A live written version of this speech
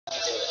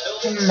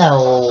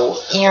Hello,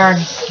 Aaron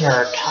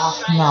here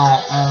talking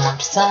about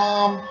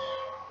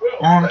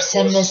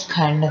Autism is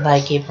kind of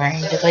like a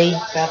brain delayed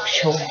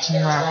factual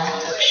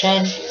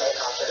interaction,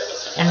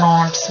 and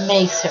Autism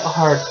makes it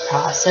hard to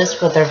process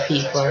what other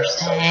people are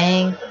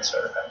saying.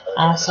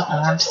 Also,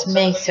 Autism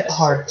makes it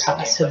hard to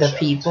process other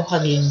people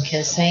hugging and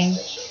kissing,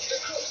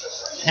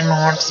 and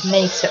Autism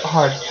makes it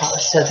hard to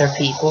process other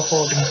people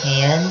holding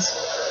hands.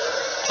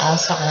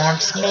 Also,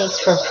 Autism makes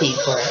for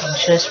people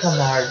anxious when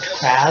large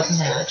crowds and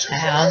loud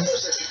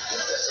sounds.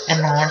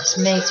 And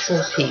Autism makes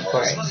for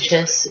people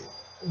anxious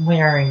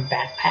wearing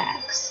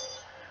backpacks.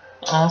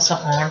 Also,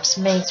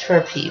 Autism makes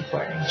for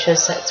people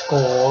anxious at school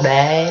all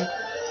day.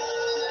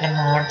 And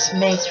Autism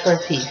makes for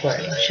people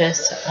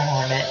anxious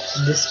on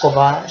the school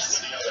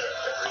bus.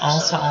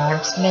 Also,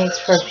 Autism makes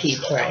for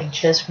people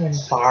anxious when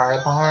fire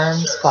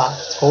alarms go off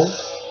at school.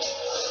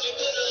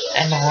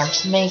 And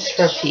Autism makes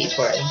for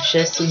people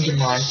anxious in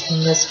lunch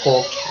in the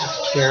school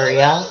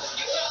cafeteria.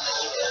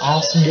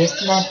 Also,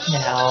 just let me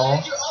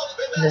know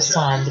the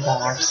signs of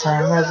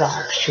autism are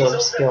lack of social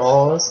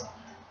skills,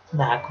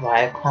 lack of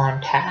eye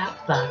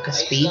contact, lack of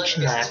speech,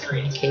 and lack of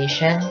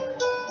communication.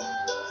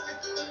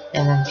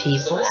 And when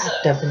people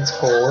act up in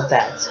school,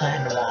 that's a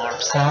sign of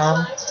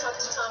autism.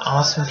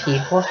 Awesome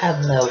people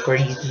have no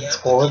grades in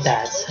school,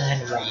 that's a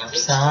sign of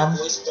autism.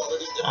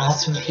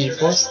 Awesome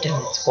people stim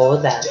in school,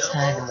 that's a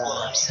sign of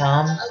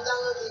autism.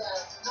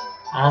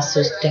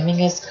 Also, stimming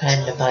is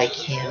kind of like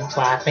hand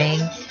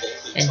clapping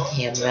and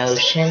hand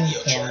motion,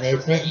 hand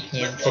movement,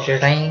 hand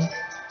fidgeting.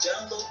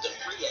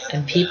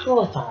 And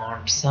people with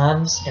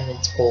autism stim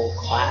in school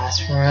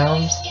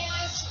classrooms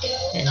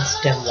and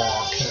stim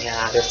walking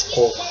out of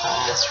school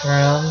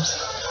classrooms.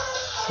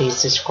 Please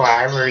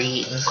subscribe,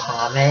 rate, and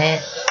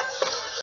comment.